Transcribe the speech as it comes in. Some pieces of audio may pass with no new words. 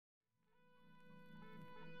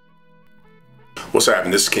What's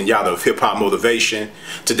happening? This is Kenyatta of Hip Hop Motivation.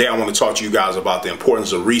 Today I want to talk to you guys about the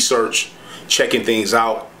importance of research, checking things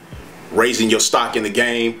out, raising your stock in the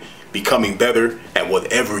game, becoming better at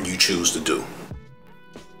whatever you choose to do.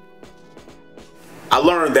 I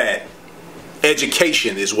learned that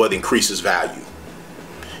education is what increases value,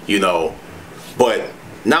 but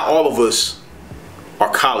not all of us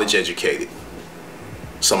are college educated.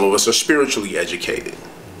 Some of us are spiritually educated.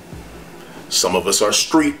 Some of us are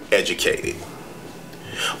street educated.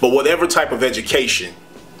 But whatever type of education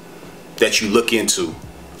that you look into,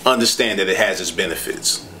 understand that it has its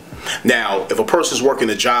benefits. Now, if a person's working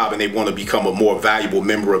a job and they want to become a more valuable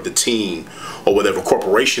member of the team or whatever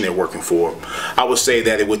corporation they're working for, I would say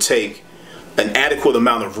that it would take an adequate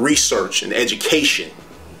amount of research and education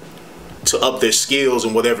to up their skills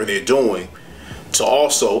in whatever they're doing to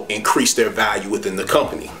also increase their value within the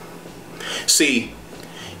company. See,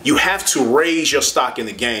 you have to raise your stock in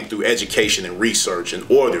the game through education and research in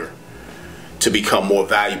order to become more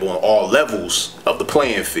valuable on all levels of the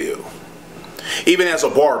playing field. Even as a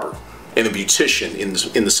barber and a beautician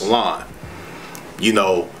in the salon,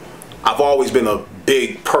 I've always been a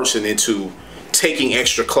big person into taking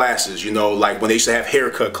extra classes, like when they used to have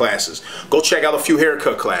haircut classes. Go check out a few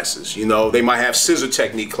haircut classes. They might have scissor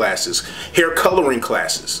technique classes, hair coloring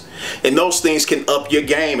classes. And those things can up your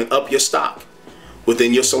game and up your stock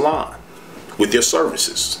within your salon, with your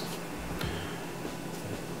services.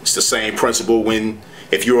 It's the same principle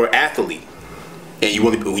if you're an athlete and you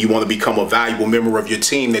want to become a valuable member of your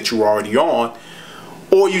team that you're already on,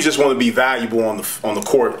 or you just want to be valuable on the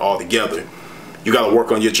court altogether. You got to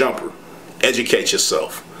work on your jumper, educate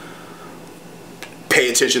yourself,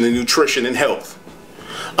 pay attention to nutrition and health,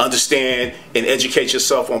 understand and educate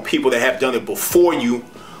yourself on people that have done it before you,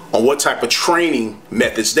 on what type of training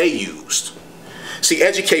methods they used. See,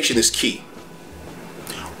 education is key.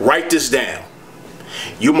 Write this down.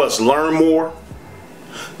 You must learn more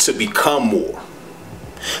to become more.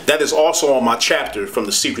 That is also on my chapter from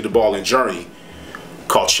The Secret to Balling Journey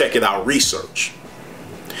called Check It Out Research.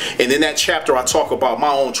 And in that chapter, I talk about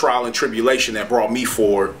my own trial and tribulation that brought me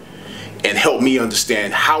forward and helped me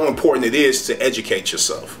understand how important it is to educate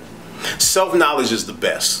yourself. Self-knowledge is the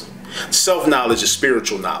best. Self-knowledge is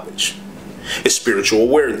spiritual knowledge. It's spiritual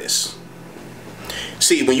awareness.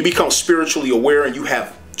 See, when you become spiritually aware and you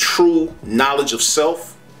have true knowledge of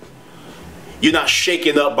self, you're not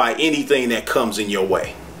shaken up by anything that comes in your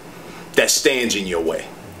way, that stands in your way,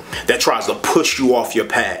 that tries to push you off your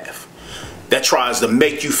path, that tries to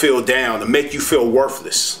make you feel down, to make you feel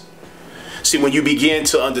worthless. See, when you begin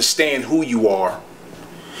to understand who you are,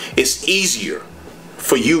 it's easier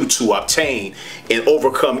for you to obtain and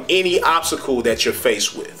overcome any obstacle that you're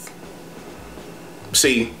faced with.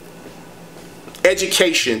 See,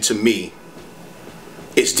 education to me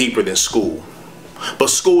is deeper than school, but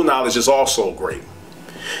school knowledge is also great.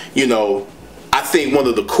 I think one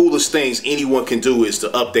of the coolest things anyone can do is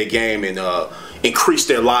to up their game and increase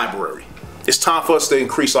their library. It's time for us to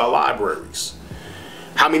increase our libraries.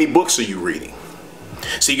 How many books are you reading?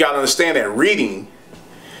 So you got to understand that reading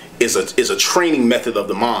is a training method of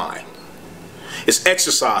the mind. It's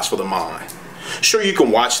exercise for the mind. Sure, you can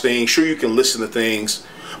watch things, sure you can listen to things,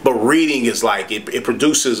 but reading is like, it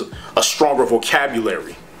produces a stronger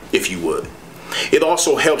vocabulary, if you would. It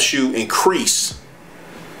also helps you increase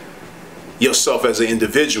yourself as an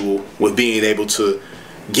individual with being able to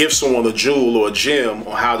give someone a jewel or a gem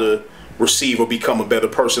on how to receive or become a better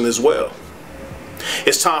person as well.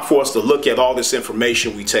 It's time for us to look at all this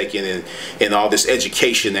information we take in and all this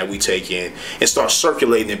education that we take in and start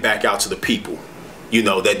circulating it back out to the people,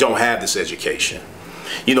 that don't have this education.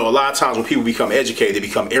 A lot of times when people become educated, they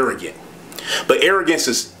become arrogant. But arrogance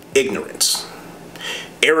is ignorance.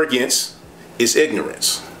 Arrogance is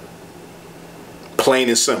ignorance. Plain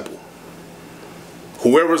and simple.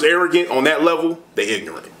 Whoever's arrogant on that level, they're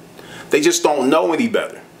ignorant. They just don't know any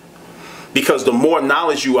better. Because the more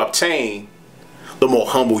knowledge you obtain, the more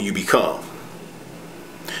humble you become.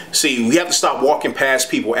 See, we have to stop walking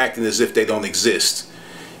past people acting as if they don't exist.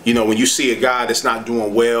 When you see a guy that's not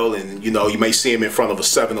doing well and, you may see him in front of a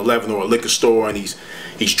 7-Eleven or a liquor store and he's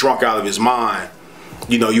drunk out of his mind,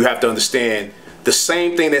 you have to understand the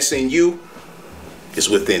same thing that's in you is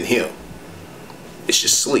within him. It's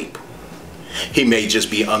just sleep. He may just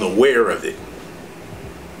be unaware of it.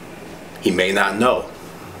 He may not know.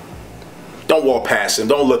 Don't walk past him.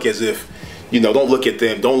 Don't look as if, don't look at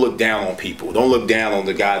them. Don't look down on people. Don't look down on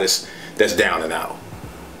the guy that's down and out.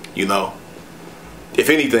 If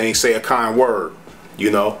anything, say a kind word, They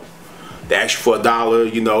ask you for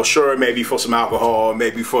 $1, sure, maybe for some alcohol,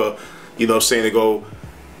 maybe for, saying to go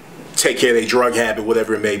take care of their drug habit,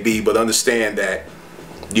 whatever it may be, but understand that,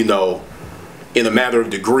 you know, in a matter of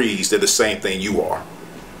degrees, they're the same thing you are,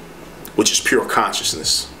 which is pure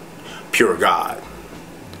consciousness, pure God.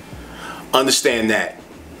 Understand that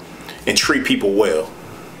and treat people well.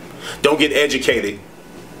 Don't get educated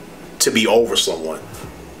to be over someone.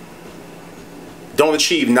 Don't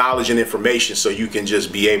achieve knowledge and information so you can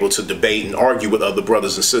just be able to debate and argue with other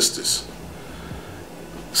brothers and sisters.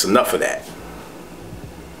 It's enough of that.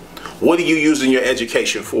 What are you using your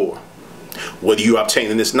education for? What are you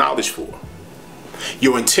obtaining this knowledge for?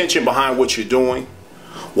 Your intention behind what you're doing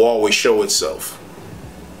will always show itself.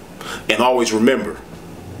 And always remember,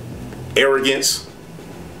 arrogance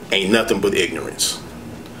ain't nothing but ignorance.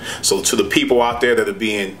 So to the people out there that are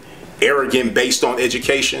being arrogant based on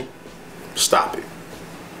education, stop it.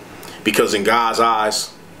 Because in God's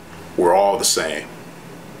eyes, we're all the same.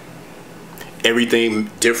 Everything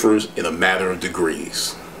differs in a matter of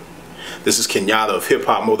degrees. This is Kenyatta of Hip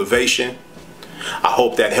Hop Motivation. I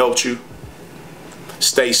hope that helped you.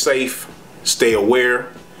 Stay safe, stay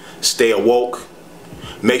aware, stay awoke.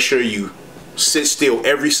 Make sure you sit still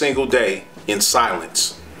every single day in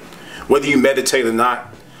silence. Whether you meditate or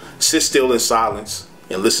not, sit still in silence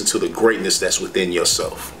and listen to the greatness that's within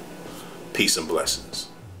yourself. Peace and blessings.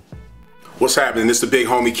 What's happening? It's the big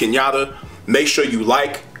homie Kenyatta. Make sure you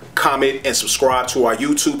like, comment, and subscribe to our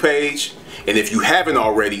YouTube page. And if you haven't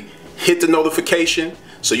already, hit the notification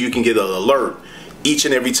so you can get an alert each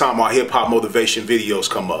and every time our hip hop motivation videos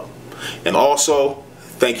come up. And also,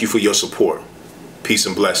 thank you for your support. Peace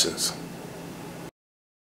and blessings.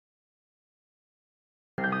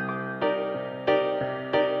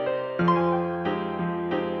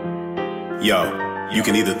 Yo, you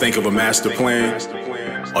can either think of a master plan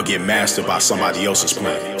or get mastered by somebody else's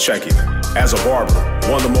plan. Check it. As a barber,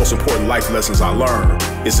 one of the most important life lessons I learned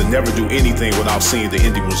is to never do anything without seeing the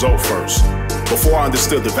ending result first. Before I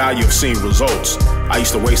understood the value of seeing results, I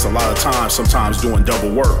used to waste a lot of time sometimes doing double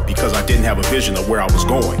work because I didn't have a vision of where I was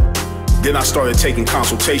going. Then I started taking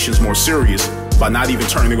consultations more serious by not even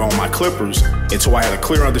turning on my clippers until I had a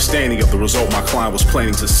clear understanding of the result my client was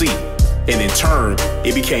planning to see. And in turn,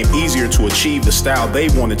 it became easier to achieve the style they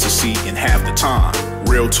wanted to see in half the time.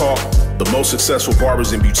 Real talk, the most successful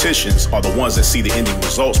barbers and beauticians are the ones that see the ending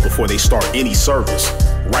results before they start any service.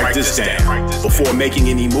 Write this down. Before making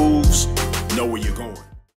any moves, know where you're going.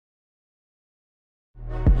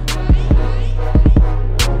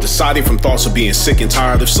 Deciding from thoughts of being sick and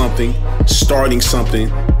tired of something, starting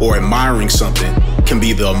something, or admiring something can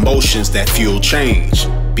be the emotions that fuel change.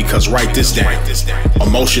 Because write this down.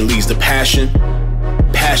 Emotion leads to passion,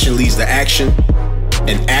 passion leads to action,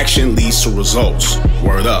 and action leads to results.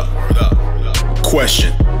 Word up.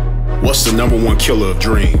 Question: what's the #1 killer of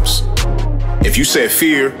dreams? If you said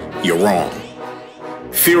fear, you're wrong.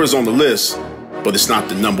 Fear is on the list, but it's not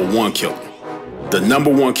the #1 killer. The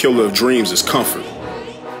 #1 killer of dreams is comfort.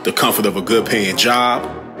 The comfort of a good paying job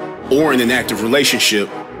or in an active relationship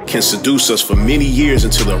can seduce us for many years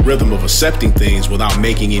into the rhythm of accepting things without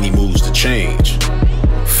making any moves to change,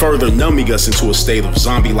 further numbing us into a state of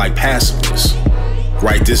zombie-like passiveness.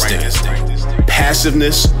 Write this down.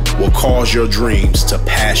 Passiveness will cause your dreams to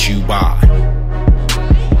pass you by.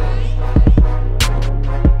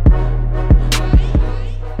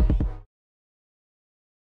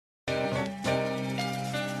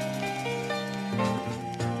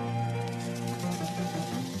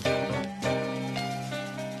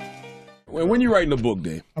 When you writing a book,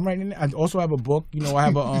 Dave? I'm writing. I also have a book. You know, I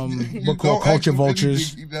have a book called Culture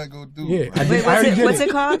Vultures. Yeah, what's it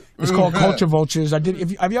called? It's called Culture Vultures. I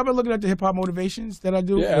did. Have you ever looked at the hip hop motivations that I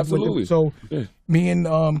do? Yeah, absolutely. So me and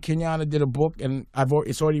Kenyatta did a book, and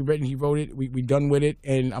it's already written. He wrote it. We done with it,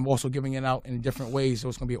 and I'm also giving it out in different ways. So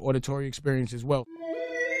it's gonna be an auditory experience as well.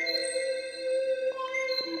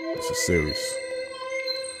 This is serious.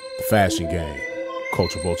 The Fashion Game.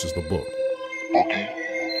 Culture Vultures, the book.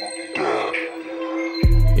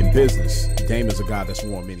 In business, Dame is a guy that's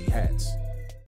worn many hats.